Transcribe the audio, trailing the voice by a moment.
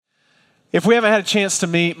If we haven't had a chance to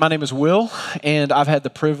meet, my name is Will, and I've had the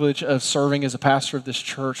privilege of serving as a pastor of this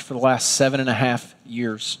church for the last 7.5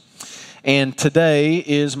 years. And today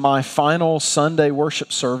is my final Sunday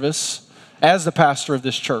worship service as the pastor of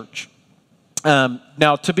this church.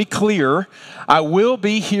 Now, to be clear, I will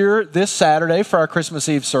be here this Saturday for our Christmas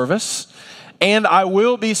Eve service, and I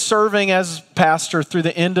will be serving as pastor through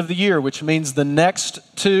the end of the year, which means the next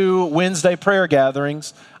 2 Wednesday prayer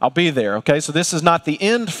gatherings, I'll be there, okay? So this is not the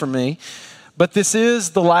end for me, but this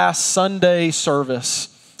is the last Sunday service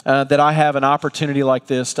that I have an opportunity like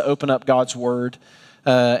this to open up God's Word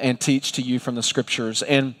and teach to you from the Scriptures.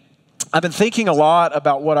 And I've been thinking a lot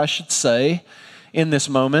about what I should say in this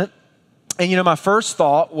moment. And my first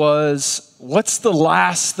thought was, what's the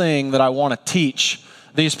last thing that I want to teach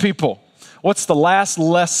these people? What's the last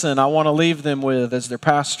lesson I want to leave them with as their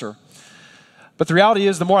pastor? But the reality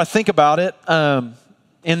is, the more I think about it,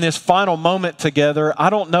 in this final moment together, I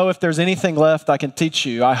don't know if there's anything left I can teach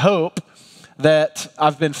you. I hope that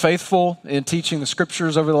I've been faithful in teaching the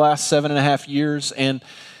Scriptures over the last 7.5 years, and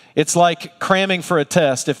it's like cramming for a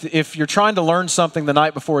test. If you're trying to learn something the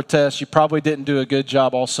night before a test, you probably didn't do a good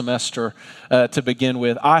job all semester to begin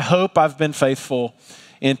with. I hope I've been faithful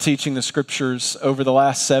in teaching the Scriptures over the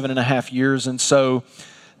last 7.5 years. And so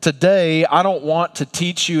today, I don't want to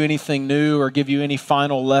teach you anything new or give you any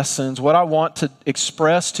final lessons. What I want to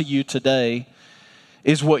express to you today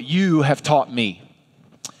is what you have taught me.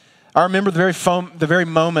 I remember the very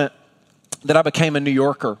moment that I became a New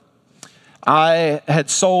Yorker.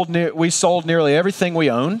 We sold nearly everything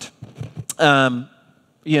we owned.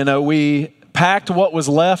 We packed what was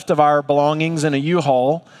left of our belongings in a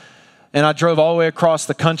U-Haul, and I drove all the way across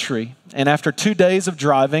the country. And after 2 days of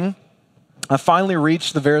driving, I finally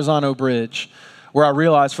reached the Verrazano Bridge, where I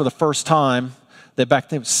realized for the first time that back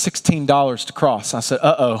then it was $16 to cross. I said,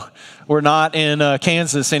 we're not in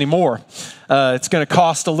Kansas anymore. It's going to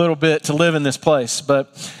cost a little bit to live in this place.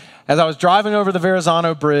 But as I was driving over the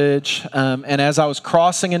Verrazano Bridge, and as I was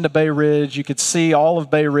crossing into Bay Ridge, you could see all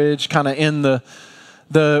of Bay Ridge kind of in the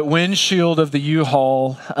windshield of the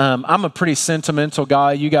U-Haul. I'm a pretty sentimental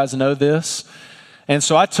guy. You guys know this. And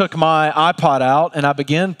so I took my iPod out and I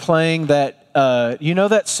began playing that,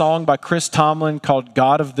 that song by Chris Tomlin called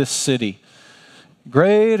God of This City.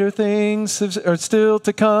 Greater things are still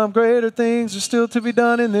to come. Greater things are still to be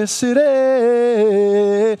done in this city.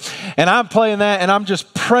 And I'm playing that and I'm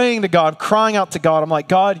just praying to God, crying out to God. I'm like,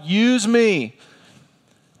 God, use me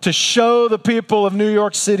to show the people of New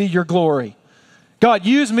York City your glory. God,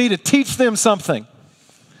 use me to teach them something.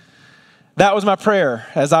 That was my prayer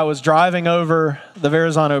as I was driving over the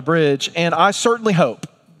Verrazano Bridge. And I certainly hope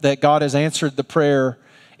that God has answered the prayer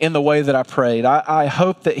in the way that I prayed. I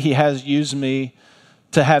hope that He has used me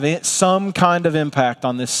to have some kind of impact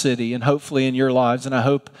on this city and hopefully in your lives. And I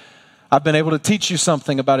hope I've been able to teach you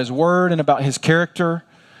something about His Word and about His character.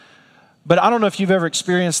 But I don't know if you've ever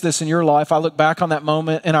experienced this in your life. I look back on that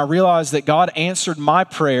moment and I realize that God answered my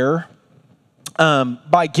prayer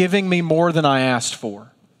by giving me more than I asked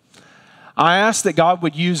for. I asked that God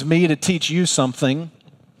would use me to teach you something,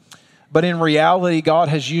 but in reality, God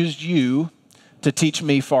has used you to teach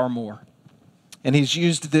me far more. And He's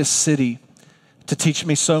used this city to teach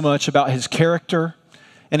me so much about His character,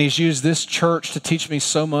 and He's used this church to teach me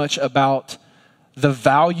so much about the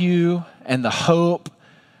value and the hope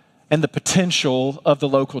and the potential of the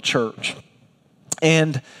local church.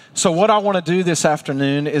 And so what I want to do this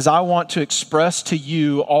afternoon is I want to express to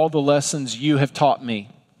you all the lessons you have taught me.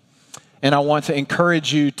 And I want to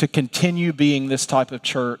encourage you to continue being this type of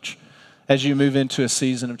church as you move into a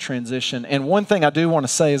season of transition. And one thing I do want to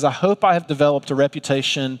say is I hope I have developed a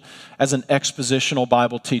reputation as an expositional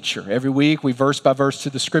Bible teacher. Every week we verse by verse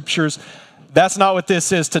through the Scriptures. That's not what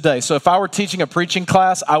this is today. So if I were teaching a preaching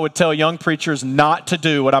class, I would tell young preachers not to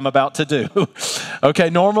do what I'm about to do. Okay,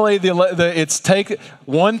 normally it's take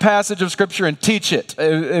one passage of Scripture and teach it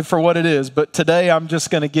for what it is. But today I'm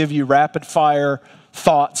just going to give you rapid fire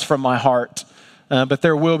thoughts from my heart. But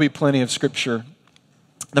there will be plenty of Scripture.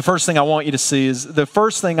 The first thing I want you to see is, the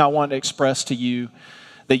first thing I want to express to you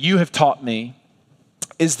that you have taught me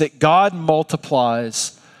is that God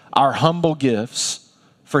multiplies our humble gifts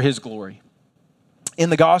for His glory. In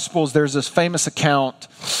the Gospels, there's this famous account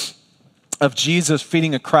of Jesus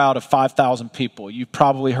feeding a crowd of 5,000 people. You've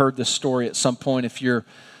probably heard this story at some point if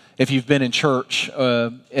you've been in church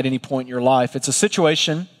at any point in your life. It's a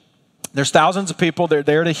situation. There's thousands of people. They're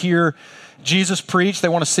there to hear Jesus preach. They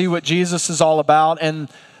want to see what Jesus is all about. And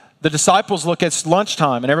the disciples look at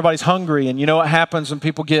lunchtime and everybody's hungry. And you know what happens when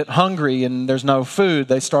people get hungry and there's no food?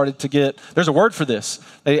 There's a word for this.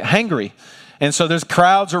 They get hangry. And so there's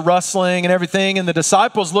crowds are rustling and everything. And the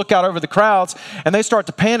disciples look out over the crowds and they start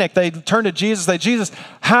to panic. They turn to Jesus. They, Jesus,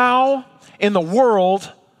 how in the world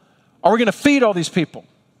are we going to feed all these people?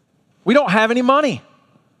 We don't have any money.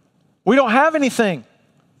 We don't have anything.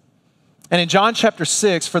 And in John chapter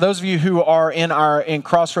 6, for those of you who are in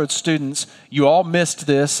Crossroads students, you all missed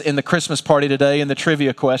this in the Christmas party today in the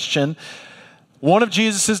trivia question. One of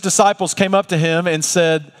Jesus' disciples came up to him and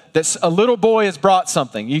said that a little boy has brought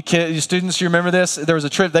something. You students, you remember this? There was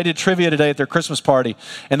they did trivia today at their Christmas party.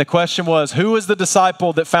 And the question was, who was the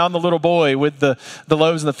disciple that found the little boy with the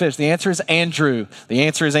loaves and the fish? The answer is Andrew. The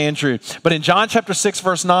answer is Andrew. But in John chapter 6,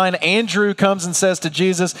 verse 9, Andrew comes and says to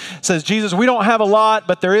Jesus, Jesus, we don't have a lot,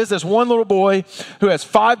 but there is this one little boy who has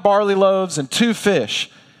 5 barley loaves and 2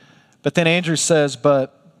 fish. But then Andrew says,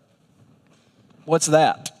 but what's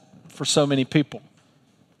that for so many people?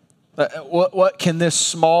 What can this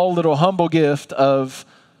small little humble gift of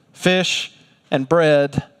fish and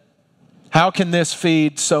bread, how can this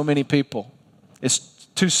feed so many people? It's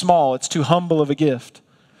too small. It's too humble of a gift.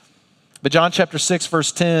 But John chapter 6,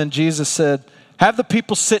 verse 10, Jesus said, have the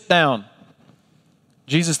people sit down.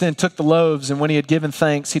 Jesus then took the loaves, and when he had given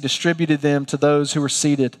thanks, he distributed them to those who were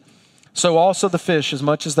seated. So also the fish, as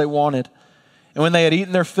much as they wanted. And when they had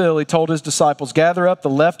eaten their fill, he told his disciples, gather up the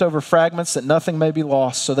leftover fragments that nothing may be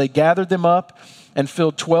lost. So they gathered them up and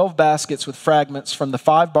filled 12 baskets with fragments from the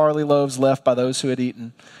 5 barley loaves left by those who had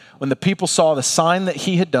eaten. When the people saw the sign that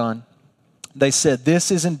he had done, they said, this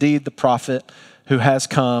is indeed the prophet who has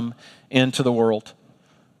come into the world.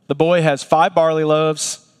 The boy has 5 barley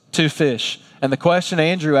loaves, 2 fish. And the question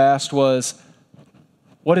Andrew asked was,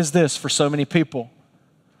 what is this for so many people?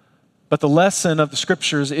 But the lesson of the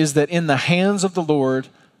scriptures is that in the hands of the Lord,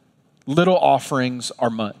 little offerings are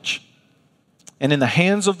much. And in the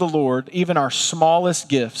hands of the Lord, even our smallest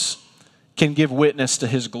gifts can give witness to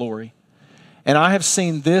his glory. And I have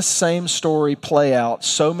seen this same story play out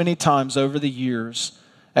so many times over the years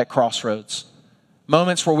at Crossroads.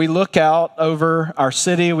 Moments where we look out over our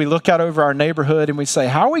city, we look out over our neighborhood, and we say,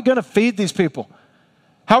 how are we going to feed these people?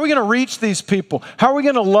 How are we going to reach these people? How are we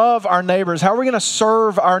going to love our neighbors? How are we going to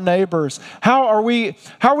serve our neighbors? How are we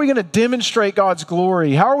going to demonstrate God's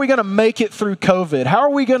glory? How are we going to make it through COVID? How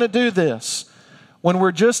are we going to do this when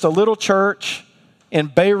we're just a little church in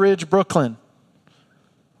Bay Ridge, Brooklyn?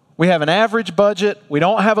 We have an average budget. We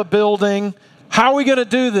don't have a building. How are we going to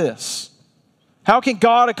do this? How can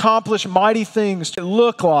God accomplish mighty things to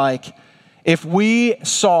look like if we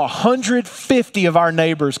saw 150 of our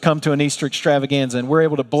neighbors come to an Easter extravaganza and we're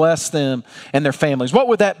able to bless them and their families? What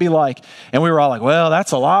would that be like? And we were all like, well,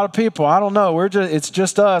 that's a lot of people. I don't know. It's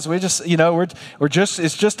just us.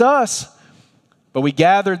 It's just us. But we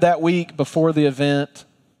gathered that week before the event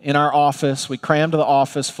in our office. We crammed the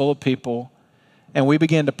office full of people and we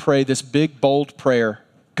began to pray this big, bold prayer.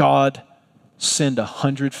 God, send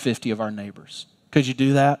 150 of our neighbors. Could you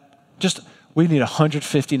do that? We need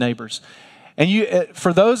 150 neighbors. And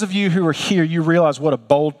for those of you who are here, you realize what a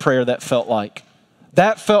bold prayer that felt like.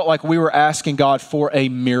 That felt like we were asking God for a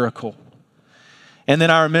miracle. And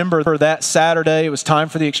then I remember for that Saturday, it was time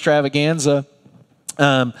for the extravaganza.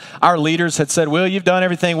 Our leaders had said, Will, you've done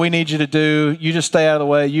everything we need you to do. You just stay out of the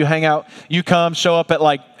way. You hang out. You come, show up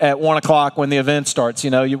at 1 o'clock when the event starts. We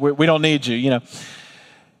don't need you,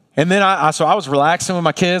 And then I was relaxing with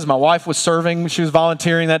my kids. My wife was serving. She was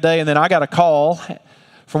volunteering that day. And then I got a call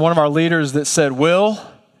from one of our leaders that said, Will,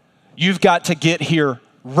 you've got to get here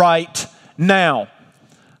right now.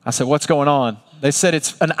 I said, what's going on? They said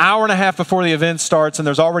it's an hour and a half before the event starts and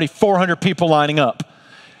there's already 400 people lining up.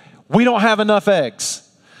 We don't have enough eggs.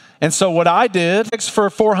 And so what I did, eggs for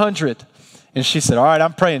 400. And she said, all right,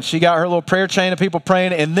 I'm praying. She got her little prayer chain of people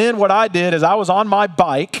praying. And then what I did is I was on my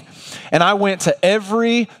bike and I went to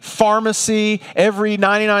every pharmacy, every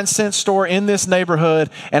 99-cent store in this neighborhood.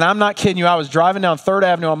 And I'm not kidding you. I was driving down 3rd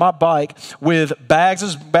Avenue on my bike with bags.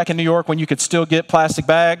 This was back in New York when you could still get plastic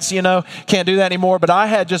bags, Can't do that anymore. But I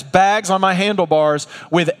had just bags on my handlebars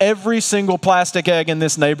with every single plastic egg in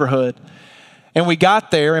this neighborhood. And we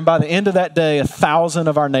got there, and by the end of that day, 1,000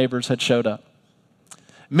 of our neighbors had showed up.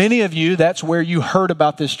 Many of you, that's where you heard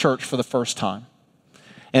about this church for the first time.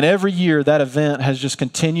 And every year, that event has just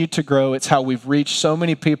continued to grow. It's how we've reached so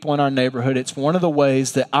many people in our neighborhood. It's one of the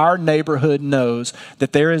ways that our neighborhood knows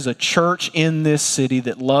that there is a church in this city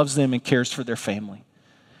that loves them and cares for their family.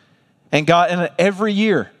 And God, and every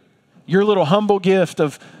year, your little humble gift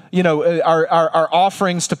of our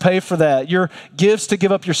offerings to pay for that, your gifts to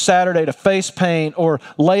give up your Saturday to face paint or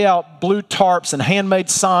lay out blue tarps and handmade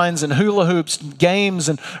signs and hula hoops and games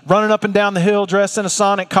and running up and down the hill dressed in a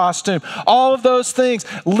Sonic costume. All of those things,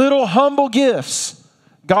 little humble gifts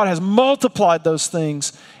God has multiplied those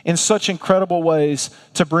things in such incredible ways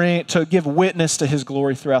to give witness to his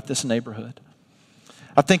glory throughout this neighborhood.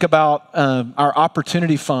 I think about our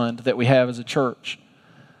opportunity fund that we have as a church.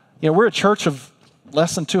 You know, we're a church of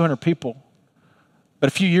less than 200 people. But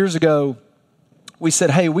a few years ago, we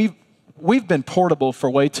said, hey, we've been portable for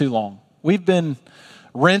way too long. We've been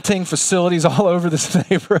renting facilities all over this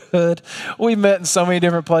neighborhood. We met in so many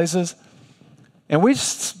different places. And we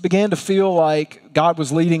just began to feel like God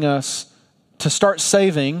was leading us to start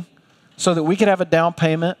saving so that we could have a down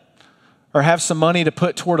payment or have some money to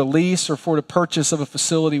put toward a lease or for the purchase of a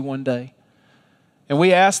facility one day. And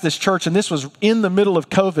we asked this church, and this was in the middle of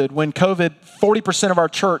COVID, when COVID, 40% of our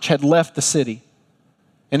church had left the city.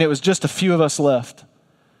 And it was just a few of us left.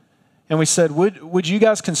 And we said, would you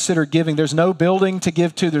guys consider giving? There's no building to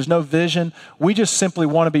give to. There's no vision. We just simply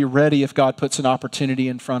want to be ready if God puts an opportunity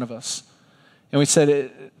in front of us. And we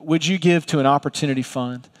said, would you give to an opportunity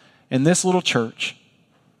fund? And this little church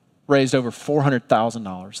raised over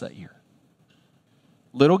 $400,000 that year.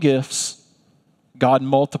 Little gifts, God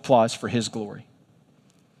multiplies for his glory.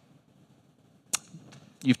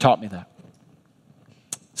 You've taught me that.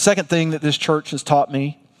 Second thing that this church has taught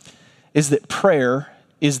me is that prayer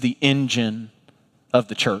is the engine of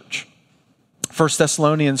the church. 1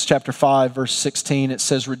 Thessalonians chapter 5, verse 16, it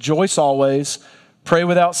says, rejoice always, pray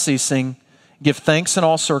without ceasing, give thanks in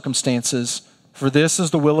all circumstances, for this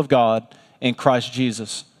is the will of God in Christ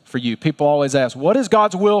Jesus for you. People always ask, what is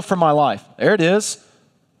God's will for my life? There it is.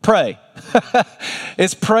 Pray.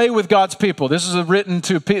 It's pray with God's people. This wasn't written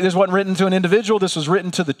to an individual. This was written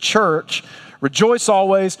to the church. Rejoice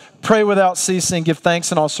always, pray without ceasing, give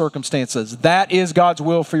thanks in all circumstances. That is God's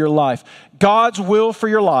will for your life. God's will for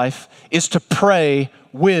your life is to pray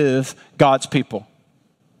with God's people.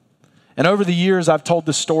 And over the years, I've told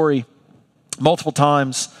this story multiple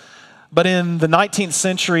times. But in the 19th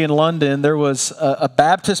century in London, there was a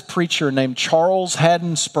Baptist preacher named Charles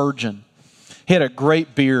Haddon Spurgeon. He had a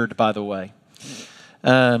great beard, by the way.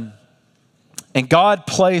 And God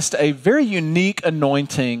placed a very unique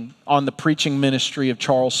anointing on the preaching ministry of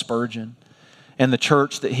Charles Spurgeon and the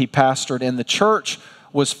church that he pastored. And the church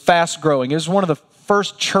was fast growing. It was one of the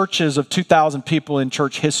first churches of 2,000 people in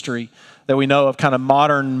church history that we know of, kind of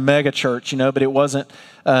modern mega church, but it wasn't.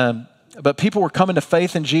 But people were coming to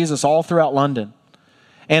faith in Jesus all throughout London.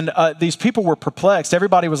 And these people were perplexed.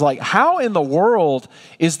 Everybody was like, how in the world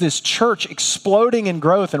is this church exploding in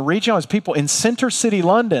growth and reaching all these people in Center City,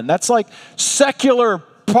 London? That's like secular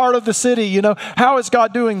part of the city, How is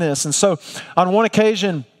God doing this? And so on one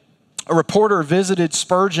occasion, a reporter visited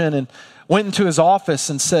Spurgeon and went into his office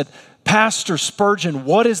and said, Pastor Spurgeon,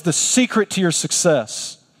 what is the secret to your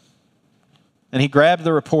success? And he grabbed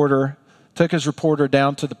the reporter, took his reporter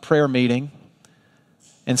down to the prayer meeting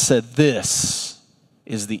and said, this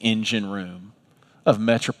is the engine room of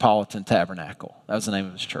Metropolitan Tabernacle. That was the name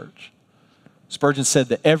of his church. Spurgeon said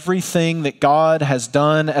that everything that God has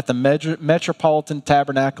done at the Metropolitan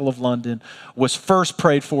Tabernacle of London was first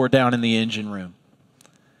prayed for down in the engine room.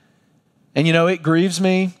 And it grieves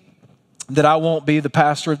me that I won't be the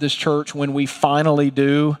pastor of this church when we finally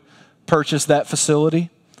do purchase that facility.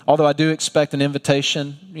 Although I do expect an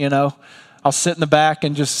invitation, I'll sit in the back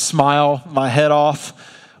and just smile my head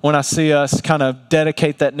off when I see us kind of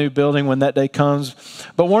dedicate that new building when that day comes.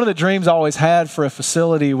 But one of the dreams I always had for a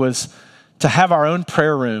facility was to have our own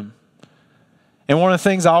prayer room. And one of the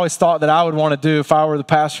things I always thought that I would want to do if I were the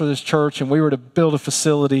pastor of this church and we were to build a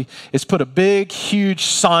facility is put a big, huge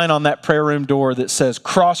sign on that prayer room door that says,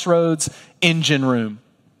 Crossroads Engine Room.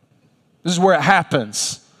 This is where it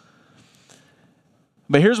happens.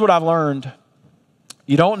 But here's what I've learned.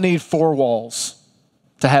 You don't need 4 walls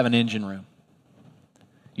to have an engine room.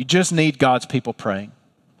 You just need God's people praying.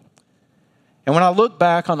 And when I look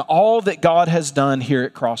back on all that God has done here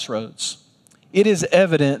at Crossroads, it is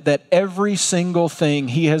evident that every single thing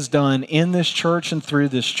he has done in this church and through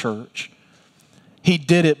this church, he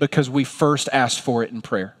did it because we first asked for it in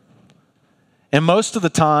prayer. And most of the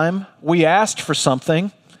time, we asked for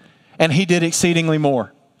something and he did exceedingly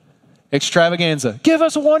more. Extravaganza. Give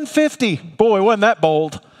us 150. Boy, wasn't that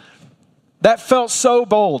bold. That felt so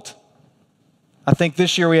bold. I think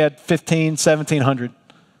this year we had 1,700.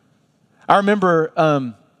 I remember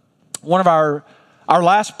one of our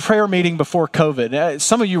last prayer meeting before COVID.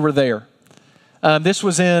 Some of you were there. This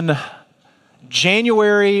was in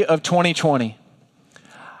January of 2020.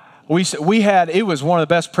 It was one of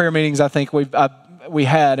the best prayer meetings I think we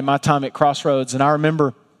had in my time at Crossroads. And I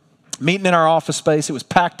remember meeting in our office space. It was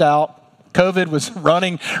packed out. COVID was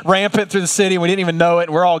running rampant through the city. We didn't even know it.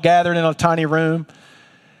 We're all gathered in a tiny room.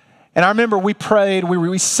 And I remember we prayed,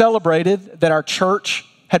 we celebrated that our church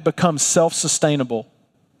had become self-sustainable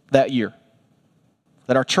that year.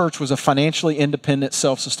 That our church was a financially independent,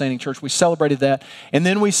 self-sustaining church. We celebrated that. And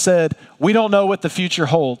then we said, we don't know what the future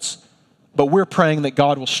holds, but we're praying that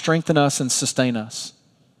God will strengthen us and sustain us.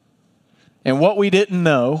 And what we didn't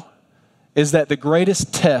know is that the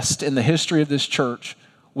greatest test in the history of this church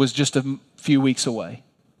was just a few weeks away.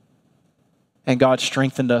 And God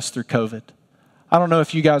strengthened us through COVID. I don't know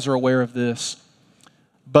if you guys are aware of this,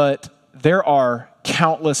 but there are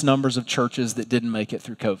countless numbers of churches that didn't make it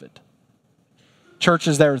through COVID.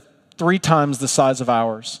 Churches that are 3 times the size of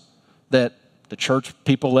ours, that the church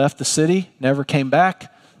people left the city, never came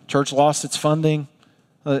back, church lost its funding,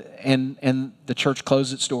 and the church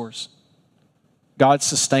closed its doors. God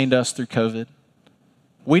sustained us through COVID.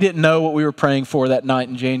 We didn't know what we were praying for that night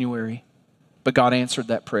in January, but God answered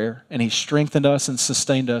that prayer, and He strengthened us and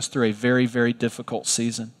sustained us through a very, very difficult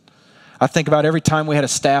season. I think about every time we had a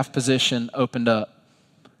staff position opened up.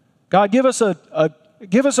 God, give us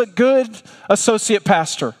a good associate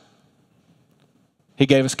pastor. He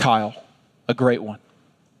gave us Kyle, a great one.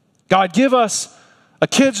 God, give us a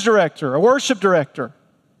kids director, a worship director.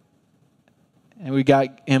 And we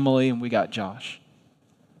got Emily and we got Josh.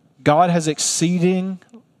 God has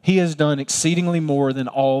He has done exceedingly more than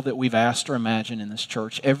all that we've asked or imagined in this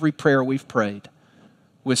church. Every prayer we've prayed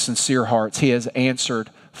with sincere hearts, He has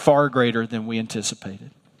answered far greater than we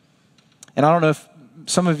anticipated. And I don't know if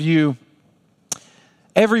some of you,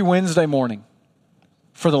 every Wednesday morning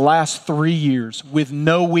for the last 3 years, with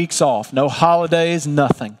no weeks off, no holidays,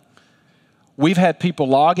 nothing, we've had people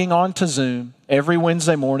logging on to Zoom every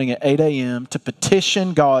Wednesday morning at 8 a.m. to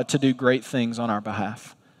petition God to do great things on our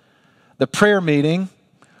behalf. The prayer meeting,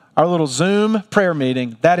 our little Zoom prayer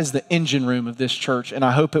meeting, that is the engine room of this church, and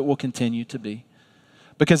I hope it will continue to be.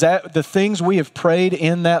 Because the things we have prayed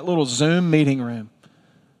in that little Zoom meeting room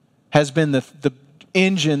has been the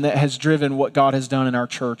engine that has driven what God has done in our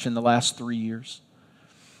church in the last 3 years.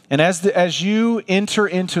 And as you enter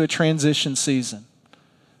into a transition season,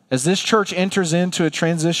 as this church enters into a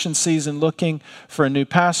transition season looking for a new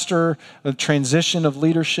pastor, a transition of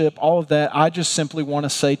leadership, all of that, I just simply want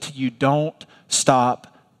to say to you, don't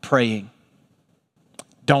stop praying.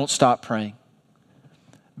 Don't stop praying.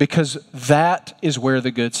 Because that is where the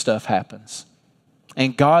good stuff happens.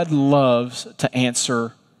 And God loves to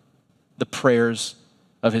answer the prayers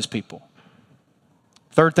of His people.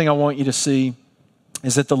 Third thing I want you to see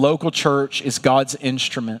is that the local church is God's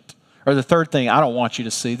instrument. Or the third thing I don't want you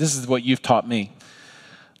to see, this is what you've taught me.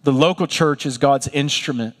 The local church is God's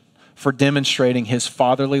instrument for demonstrating His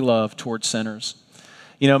fatherly love towards sinners.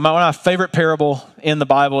 You know, one of my favorite parable in the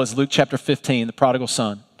Bible is Luke chapter 15, the prodigal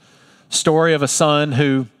son. Story of a son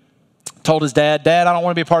who told his dad, "Dad, I don't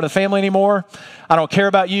want to be a part of the family anymore. I don't care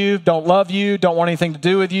about you, don't love you, don't want anything to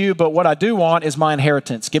do with you, but what I do want is my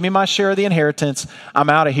inheritance. Give me my share of the inheritance. I'm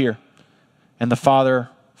out of here." And the father,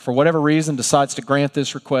 for whatever reason, decides to grant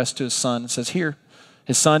this request to his son and says, "Here."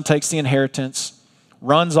 His son takes the inheritance,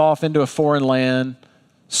 runs off into a foreign land,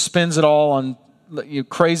 spends it all on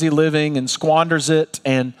crazy living and squanders it,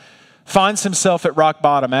 and finds himself at rock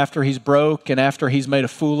bottom after he's broke and after he's made a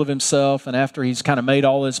fool of himself and after he's kind of made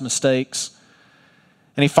all his mistakes.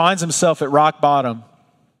 And he finds himself at rock bottom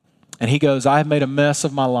and he goes, "I've made a mess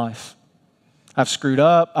of my life. I've screwed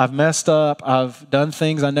up, I've messed up, I've done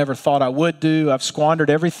things I never thought I would do, I've squandered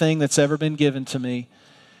everything that's ever been given to me."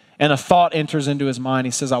 And a thought enters into his mind.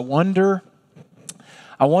 He says, I wonder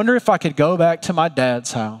if I could go back to my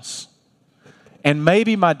dad's house and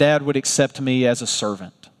maybe my dad would accept me as a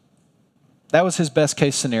servant. That was his best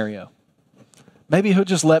case scenario. Maybe he'll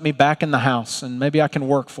just let me back in the house and maybe I can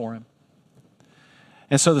work for him.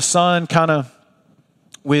 And so the son kind of,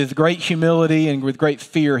 with great humility and with great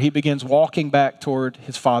fear, he begins walking back toward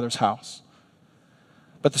his father's house.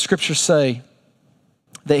 But the scriptures say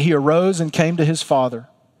that he arose and came to his father.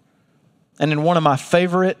 And in one of my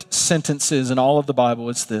favorite sentences in all of the Bible,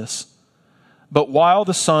 it's this: "But while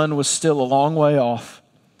the son was still a long way off,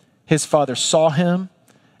 his father saw him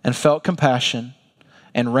and felt compassion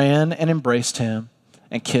and ran and embraced him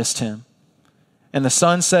and kissed him. And the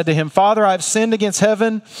son said to him, 'Father, I have sinned against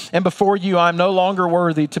heaven and before you. I am no longer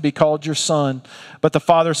worthy to be called your son.' But the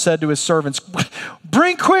father said to his servants,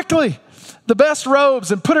 'Bring quickly the best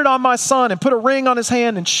robes and put it on my son and put a ring on his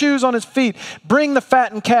hand and shoes on his feet. Bring the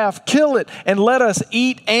fattened calf, kill it, and let us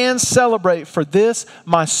eat and celebrate. For this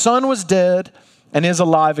my son was dead and is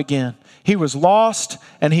alive again. He was lost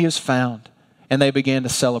and he is found.' And they began to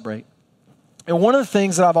celebrate." And one of the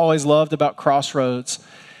things that I've always loved about Crossroads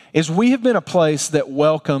is we have been a place that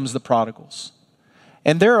welcomes the prodigals.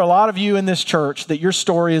 And there are a lot of you in this church that your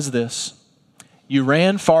story is this: you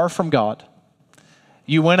ran far from God.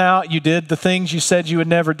 You went out, you did the things you said you would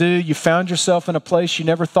never do. You found yourself in a place you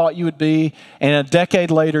never thought you would be. And a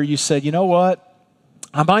decade later, you said, you know what?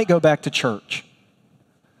 I might go back to church.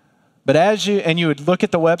 But you would look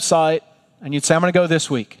at the website and you'd say, I'm going to go this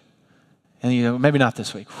week. And you know, maybe not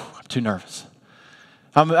this week. I'm too nervous.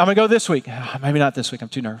 I'm going to go this week. Maybe not this week. I'm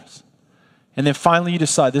too nervous. And then finally you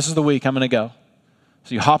decide, this is the week I'm going to go.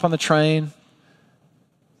 So you hop on the train.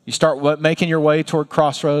 You start making your way toward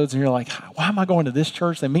Crossroads, and you're like, why am I going to this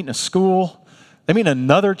church? They meet in a school. They meet in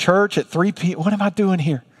another church at 3 p.m. What am I doing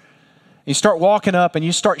here? And you start walking up, and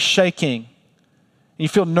you start shaking. And you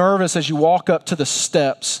feel nervous as you walk up to the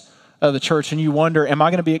steps of the church, and you wonder, am I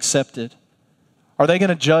going to be accepted? Are they going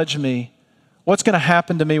to judge me? What's going to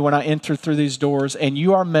happen to me when I enter through these doors? And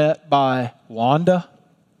you are met by Wanda,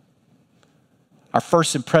 our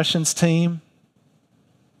First Impressions team,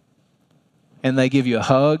 and they give you a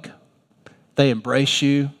hug, they embrace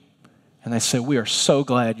you, and they say, we are so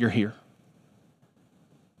glad you're here.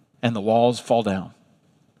 And the walls fall down,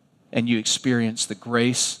 and you experience the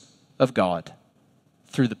grace of God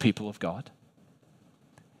through the people of God.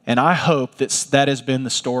 And I hope that has been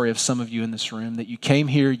the story of some of you in this room, that you came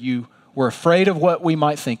here, you were afraid of what we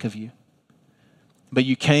might think of you, but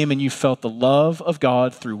you came and you felt the love of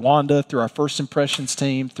God through Wanda, through our First Impressions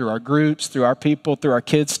team, through our groups, through our people, through our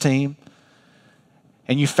kids team.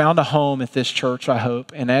 And you found a home at this church, I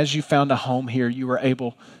hope. And as you found a home here, you were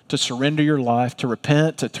able to surrender your life, to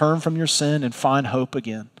repent, to turn from your sin and find hope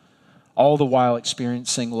again, all the while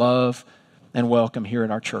experiencing love and welcome here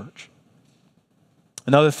in our church.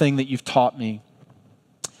 Another thing that you've taught me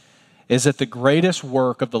is that the greatest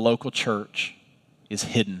work of the local church is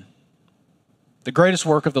hidden. The greatest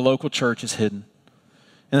work of the local church is hidden.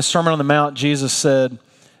 In the Sermon on the Mount, Jesus said,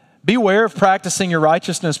 beware of practicing your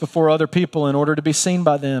righteousness before other people in order to be seen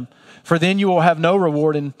by them, for then you will have no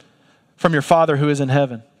reward from your Father who is in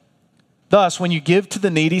heaven. Thus, when you give to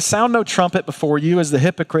the needy, sound no trumpet before you, as the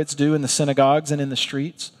hypocrites do in the synagogues and in the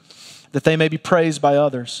streets, that they may be praised by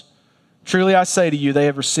others. Truly I say to you, they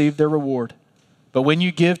have received their reward. But when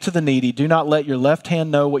you give to the needy, do not let your left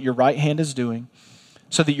hand know what your right hand is doing,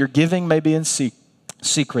 so that your giving may be in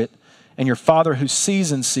secret, and your Father who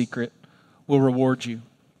sees in secret will reward you.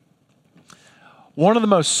 One of the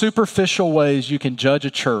most superficial ways you can judge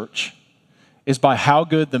a church is by how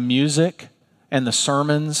good the music and the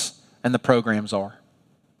sermons and the programs are.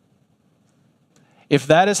 If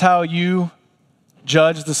that is how you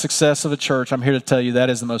judge the success of a church, I'm here to tell you that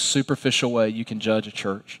is the most superficial way you can judge a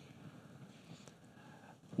church.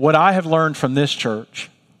 What I have learned from this church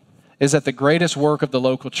is that the greatest work of the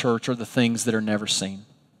local church are the things that are never seen.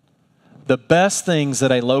 The best things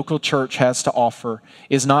that a local church has to offer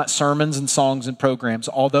is not sermons and songs and programs,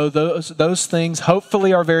 although those things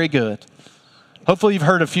hopefully are very good. Hopefully you've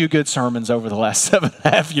heard a few good sermons over the last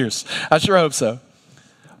 7.5 years. I sure hope so.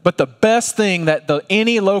 But the best thing that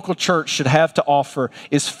any local church should have to offer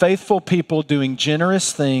is faithful people doing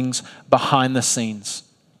generous things behind the scenes,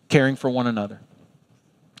 caring for one another.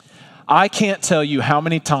 I can't tell you how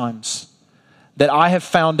many times that I have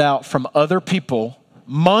found out from other people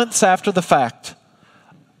months after the fact,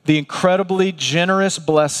 the incredibly generous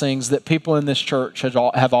blessings that people in this church have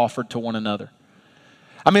offered to one another.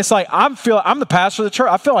 I mean, it's like I'm the pastor of the church.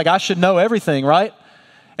 I feel like I should know everything, right?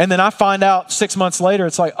 And then I find out 6 months later,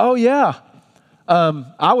 it's like, oh yeah,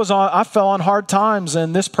 I fell on hard times,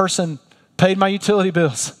 and this person paid my utility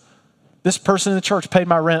bills. This person in the church paid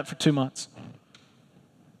my rent for 2 months.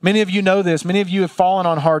 Many of you know this. Many of you have fallen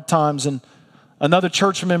on hard times, and another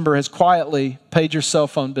church member has quietly paid your cell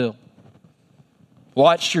phone bill,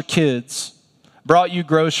 watched your kids, brought you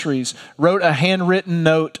groceries, wrote a handwritten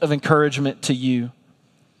note of encouragement to you,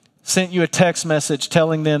 sent you a text message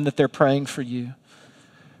telling them that they're praying for you.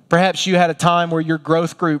 Perhaps you had a time where your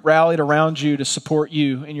growth group rallied around you to support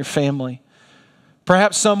you and your family.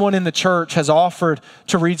 Perhaps someone in the church has offered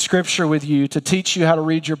to read scripture with you, to teach you how to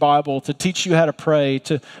read your Bible, to teach you how to pray,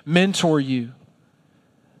 to mentor you.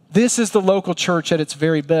 This is the local church at its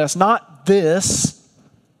very best. Not this,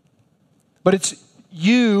 but it's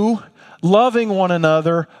you loving one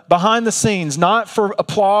another behind the scenes, not for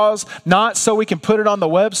applause, not so we can put it on the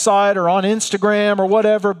website or on Instagram or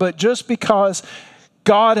whatever, but just because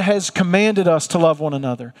God has commanded us to love one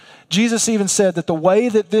another. Jesus even said that the way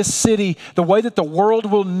that this city, the way that the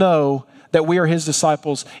world will know that we are his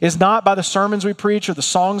disciples is not by the sermons we preach or the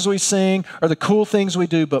songs we sing or the cool things we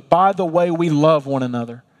do, but by the way we love one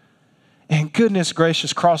another. And goodness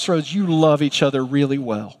gracious, Crossroads, you love each other really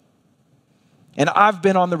well. And I've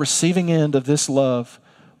been on the receiving end of this love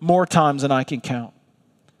more times than I can count.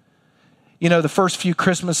 You know, the first few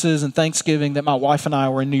Christmases and Thanksgiving that my wife and I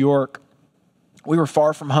were in New York, We were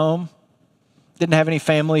far from home, didn't have any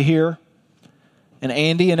family here. And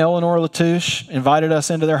Andy and Eleanor Latouche invited us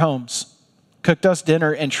into their homes, cooked us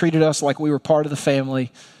dinner, and treated us like we were part of the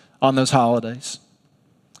family on those holidays.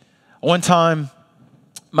 One time,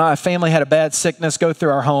 my family had a bad sickness go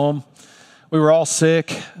through our home. We were all sick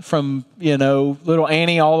from, little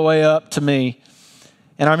Annie all the way up to me.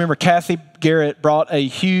 And I remember Kathy Garrett brought a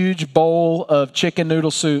huge bowl of chicken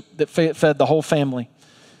noodle soup that fed the whole family.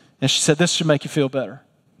 And she said, "This should make you feel better."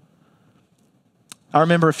 I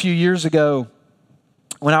remember a few years ago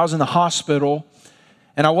when I was in the hospital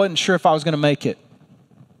and I wasn't sure if I was going to make it.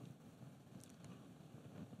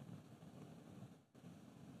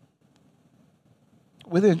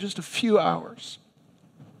 Within just a few hours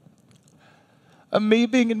of me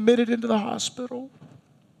being admitted into the hospital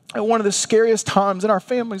at one of the scariest times in our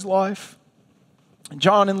family's life,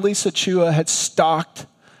 John and Lisa Chua had stocked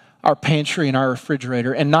our pantry and our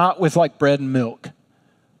refrigerator, and not with like bread and milk,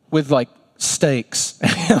 with like steaks,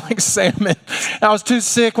 like salmon. I was too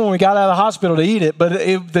sick when we got out of the hospital to eat it, but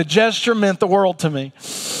the gesture meant the world to me.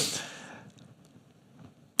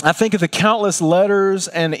 I think of the countless letters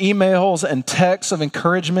and emails and texts of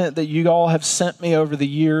encouragement that you all have sent me over the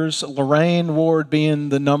years, Lorraine Ward being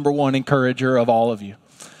the number one encourager of all of you.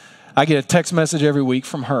 I get a text message every week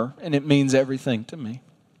from her, and it means everything to me.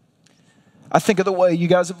 I think of the way you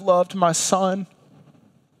guys have loved my son.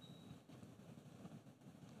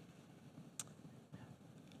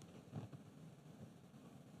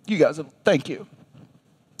 You guys, thank you.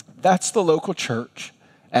 That's the local church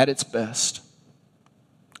at its best.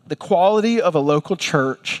 The quality of a local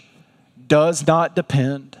church does not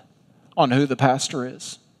depend on who the pastor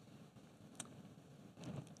is.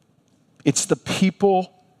 It's the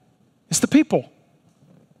people. It's the people.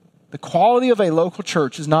 The quality of a local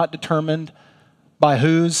church is not determined by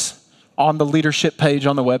who's on the leadership page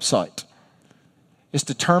on the website. It's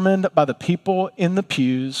determined by the people in the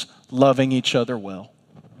pews loving each other well.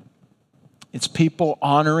 It's people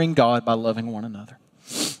honoring God by loving one another.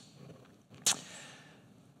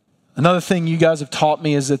 Another thing you guys have taught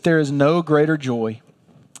me is that there is no greater joy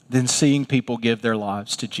than seeing people give their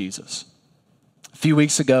lives to Jesus. A few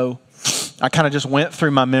weeks ago, I kind of just went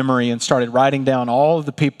through my memory and started writing down all of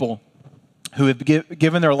the people who have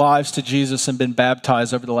given their lives to Jesus and been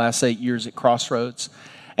baptized over the last 8 years at Crossroads.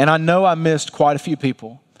 And I know I missed quite a few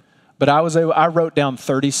people, but I wrote down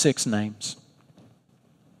 36 names.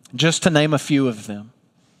 Just to name a few of them: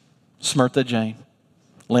 Smyrtha Jane,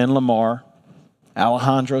 Lynn Lamar,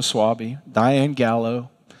 Alejandro Swaby, Diane Gallo,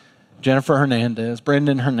 Jennifer Hernandez,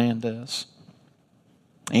 Brendan Hernandez,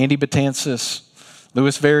 Andy Batansis,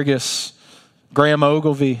 Louis Vergas, Graham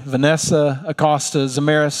Ogilvy, Vanessa Acosta,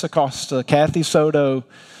 Zamaris Acosta, Kathy Soto,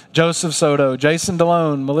 Joseph Soto, Jason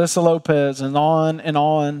DeLone, Melissa Lopez, and on and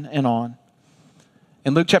on and on.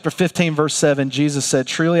 In Luke chapter 15, verse 7, Jesus said,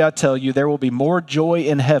 "Truly I tell you, there will be more joy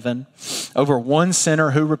in heaven over one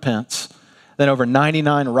sinner who repents than over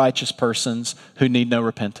 99 righteous persons who need no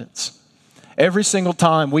repentance." Every single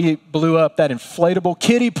time we blew up that inflatable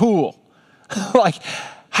kiddie pool,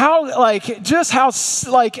 how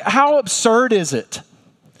absurd is it?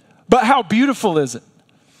 But how beautiful is it?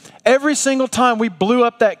 Every single time we blew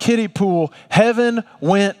up that kiddie pool, heaven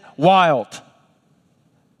went wild.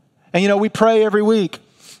 And we pray every week,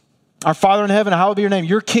 "Our Father in heaven, hallowed be your name.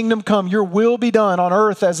 Your kingdom come, your will be done on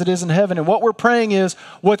earth as it is in heaven." And what we're praying is,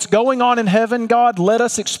 what's going on in heaven, God, let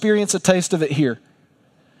us experience a taste of it here.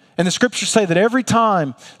 And the scriptures say that every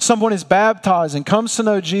time someone is baptized and comes to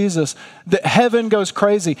know Jesus, that heaven goes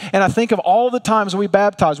crazy. And I think of all the times we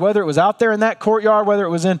baptized, whether it was out there in that courtyard, whether it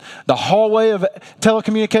was in the hallway of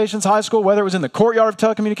Telecommunications High School, whether it was in the courtyard of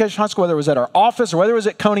Telecommunications High School, whether it was at our office, or whether it was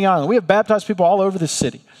at Coney Island. We have baptized people all over this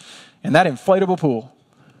city in that inflatable pool.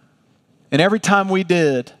 And every time we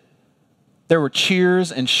did, there were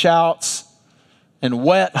cheers and shouts and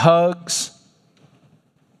wet hugs.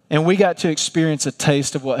 And we got to experience a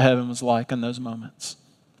taste of what heaven was like in those moments.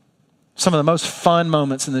 Some of the most fun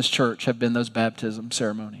moments in this church have been those baptism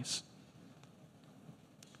ceremonies.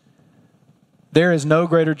 There is no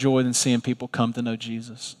greater joy than seeing people come to know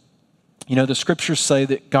Jesus. The scriptures say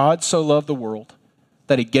that God so loved the world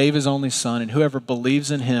that he gave his only son, and whoever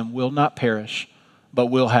believes in him will not perish, but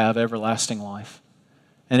will have everlasting life.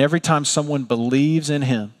 And every time someone believes in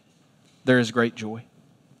him, there is great joy.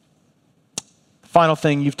 The final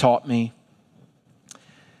thing you've taught me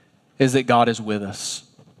is that God is with us.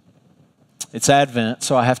 It's Advent,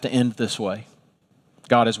 so I have to end this way.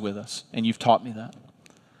 God is with us, and you've taught me that.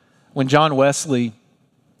 When John Wesley,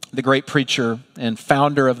 the great preacher and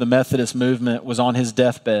founder of the Methodist movement, was on his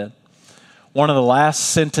deathbed, one of the last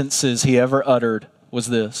sentences he ever uttered was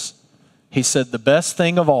this: He said, the best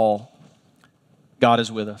thing of all, God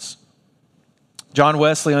is with us. John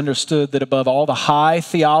Wesley understood that above all the high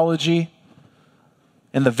theology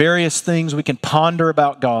and the various things we can ponder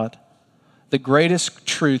about God, the greatest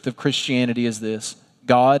truth of Christianity is this: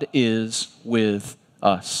 God is with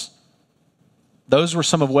us. Those were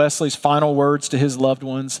some of Wesley's final words to his loved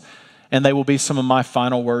ones, and they will be some of my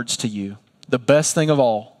final words to you. The best thing of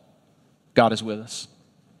all, God is with us.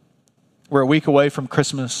 We're a week away from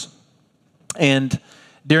Christmas, and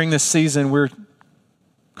during this season, we're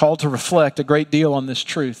called to reflect a great deal on this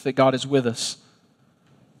truth that God is with us.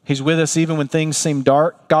 He's with us even when things seem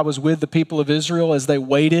dark. God was with the people of Israel as they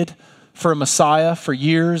waited for a Messiah for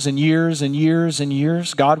years and years and years and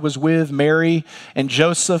years. God was with Mary and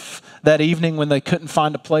Joseph that evening when they couldn't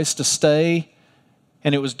find a place to stay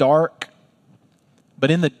and it was dark. But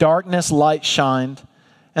in the darkness, light shined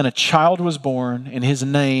and a child was born, and his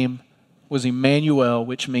name was Emmanuel,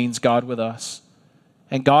 which means God with us.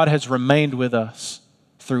 And God has remained with us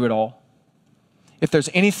through it all. If there's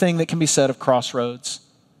anything that can be said of Crossroads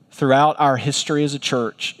throughout our history as a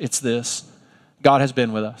church, it's this: God has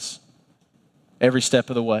been with us every step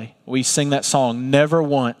of the way. We sing that song, never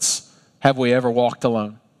once have we ever walked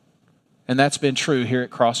alone. And that's been true here at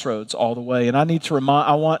Crossroads all the way. And I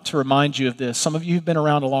want to remind you of this. Some of you who've been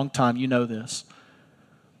around a long time, you know this.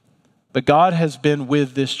 But God has been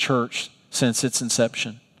with this church since its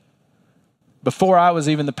inception. Before I was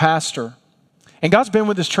even the pastor. And God's been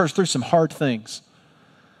with this church through some hard things.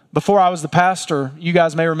 Before I was the pastor, you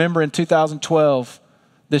guys may remember in 2012,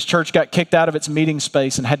 this church got kicked out of its meeting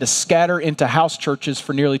space and had to scatter into house churches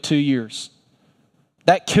for nearly 2 years.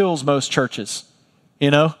 That kills most churches,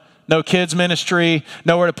 you know? No kids ministry,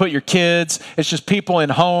 nowhere to put your kids. It's just people in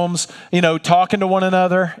homes, talking to one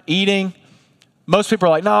another, eating. Most people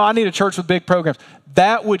are like, no, I need a church with big programs.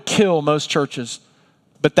 That would kill most churches.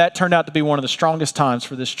 But that turned out to be one of the strongest times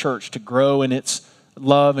for this church to grow in its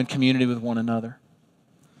love and community with one another.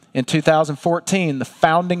 In 2014, the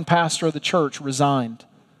founding pastor of the church resigned.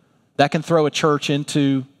 That can throw a church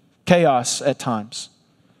into chaos at times.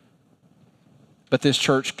 But this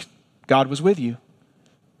church, God was with you.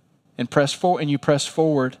 And you pressed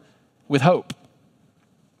forward with hope.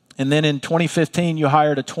 And then in 2015, you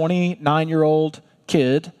hired a 29-year-old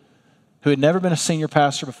kid who had never been a senior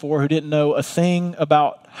pastor before, who didn't know a thing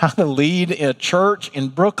about how to lead a church in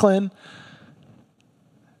Brooklyn.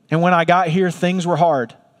 And when I got here, things were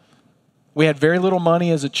hard. We had very little money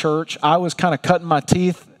as a church. I was kind of cutting my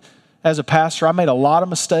teeth as a pastor. I made a lot of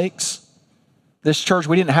mistakes. This church,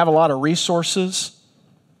 we didn't have a lot of resources,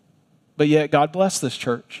 but yet God blessed this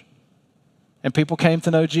church. And people came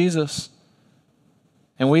to know Jesus.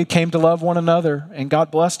 And we came to love one another. And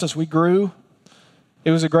God blessed us. We grew.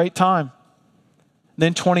 It was a great time.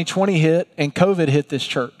 Then 2020 hit and COVID hit this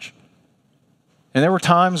church. And there were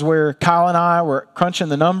times where Kyle and I were crunching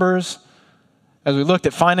the numbers as we looked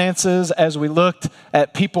at finances, as we looked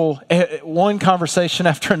at people, one conversation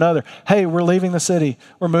after another. Hey, we're leaving the city.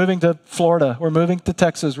 We're moving to Florida. We're moving to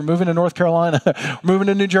Texas. We're moving to North Carolina. We're moving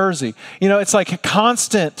to New Jersey. It's like a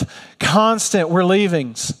constant we're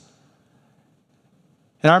leavings.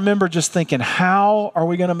 And I remember just thinking, how are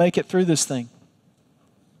we going to make it through this thing?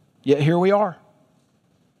 Yet here we are.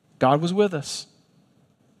 God was with us.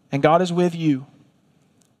 And God is with you.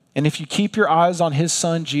 And if you keep your eyes on his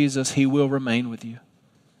son, Jesus, he will remain with you.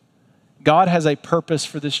 God has a purpose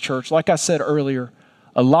for this church. Like I said earlier,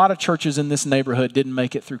 a lot of churches in this neighborhood didn't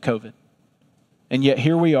make it through COVID. And yet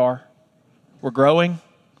here we are. We're growing.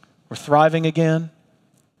 We're thriving again.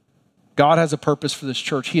 God has a purpose for this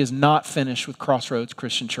church. He is not finished with Crossroads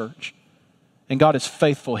Christian Church. And God is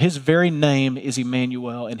faithful. His very name is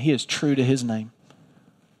Emmanuel, and he is true to his name.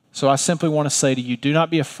 So I simply want to say to you, do not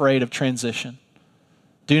be afraid of transition.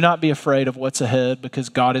 Do not be afraid of what's ahead, because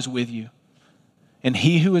God is with you. And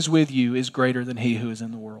he who is with you is greater than he who is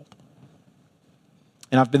in the world.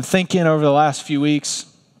 And I've been thinking over the last few weeks,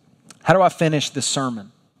 how do I finish this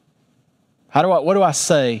sermon? What do I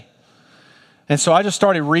say? And so I just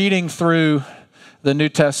started reading through the New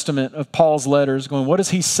Testament of Paul's letters, going, what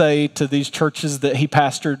does he say to these churches that he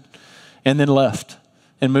pastored and then left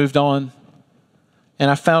and moved on? And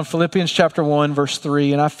I found Philippians chapter 1, verse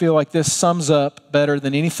 3, and I feel like this sums up better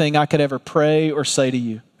than anything I could ever pray or say to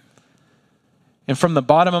you. And from the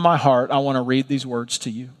bottom of my heart, I want to read these words to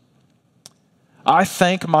you. I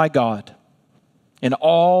thank my God in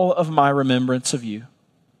all of my remembrance of you,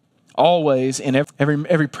 always in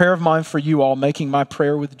every prayer of mine for you all, making my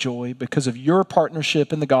prayer with joy because of your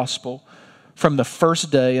partnership in the gospel from the first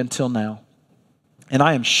day until now. And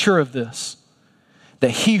I am sure of this, that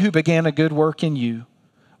he who began a good work in you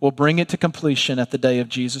will bring it to completion at the day of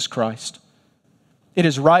Jesus Christ. It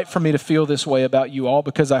is right for me to feel this way about you all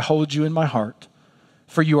because I hold you in my heart.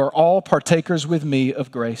 For you are all partakers with me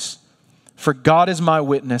of grace. For God is my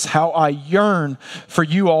witness, how I yearn for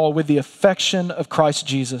you all with the affection of Christ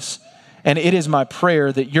Jesus. And it is my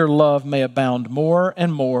prayer that your love may abound more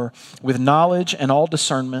and more with knowledge and all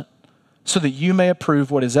discernment, so that you may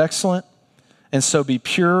approve what is excellent, and so be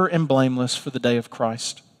pure and blameless for the day of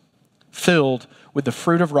Christ, filled with the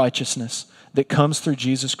fruit of righteousness that comes through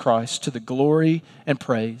Jesus Christ to the glory and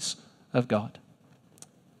praise of God.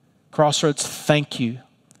 Crossroads, thank you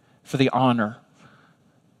for the honor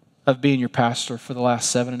of being your pastor for the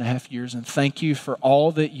last 7.5 years, and thank you for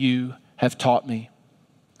all that you have taught me.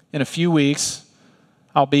 In a few weeks,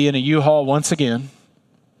 I'll be in a U-Haul once again,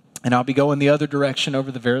 and I'll be going the other direction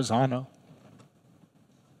over the Verrazano.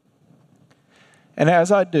 And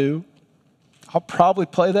as I do, I'll probably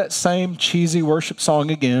play that same cheesy worship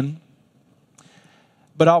song again,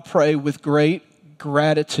 but I'll pray with great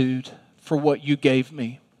gratitude for what you gave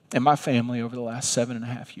me and my family over the last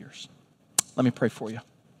 7.5 years. Let me pray for you.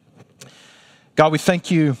 God, we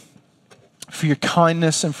thank you for your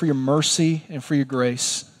kindness and for your mercy and for your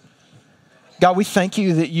grace. God, we thank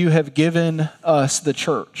you that you have given us the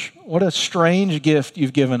church. What a strange gift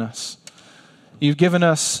you've given us. You've given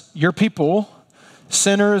us your people,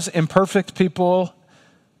 sinners, imperfect people,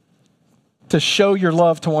 to show your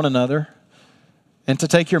love to one another and to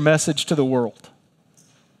take your message to the world.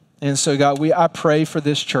 And so, God, I pray for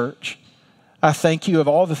this church. I thank you of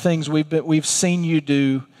all the things we've seen you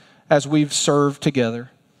do as we've served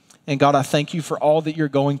together. And God, I thank you for all that you're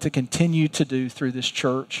going to continue to do through this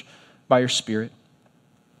church by your Spirit.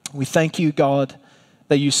 We thank you, God,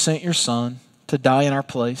 that you sent your Son to die in our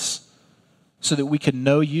place so that we could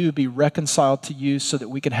know you, be reconciled to you, so that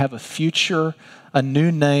we can have a future, a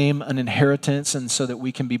new name, an inheritance, and so that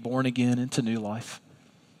we can be born again into new life.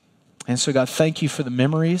 And so, God, thank you for the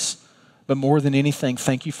memories, but more than anything,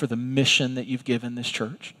 thank you for the mission that you've given this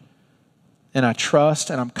church. And I trust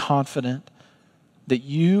and I'm confident that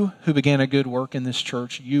you who began a good work in this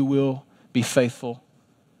church, you will be faithful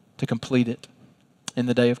to complete it in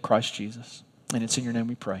the day of Christ Jesus. And it's in your name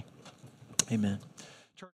we pray. Amen.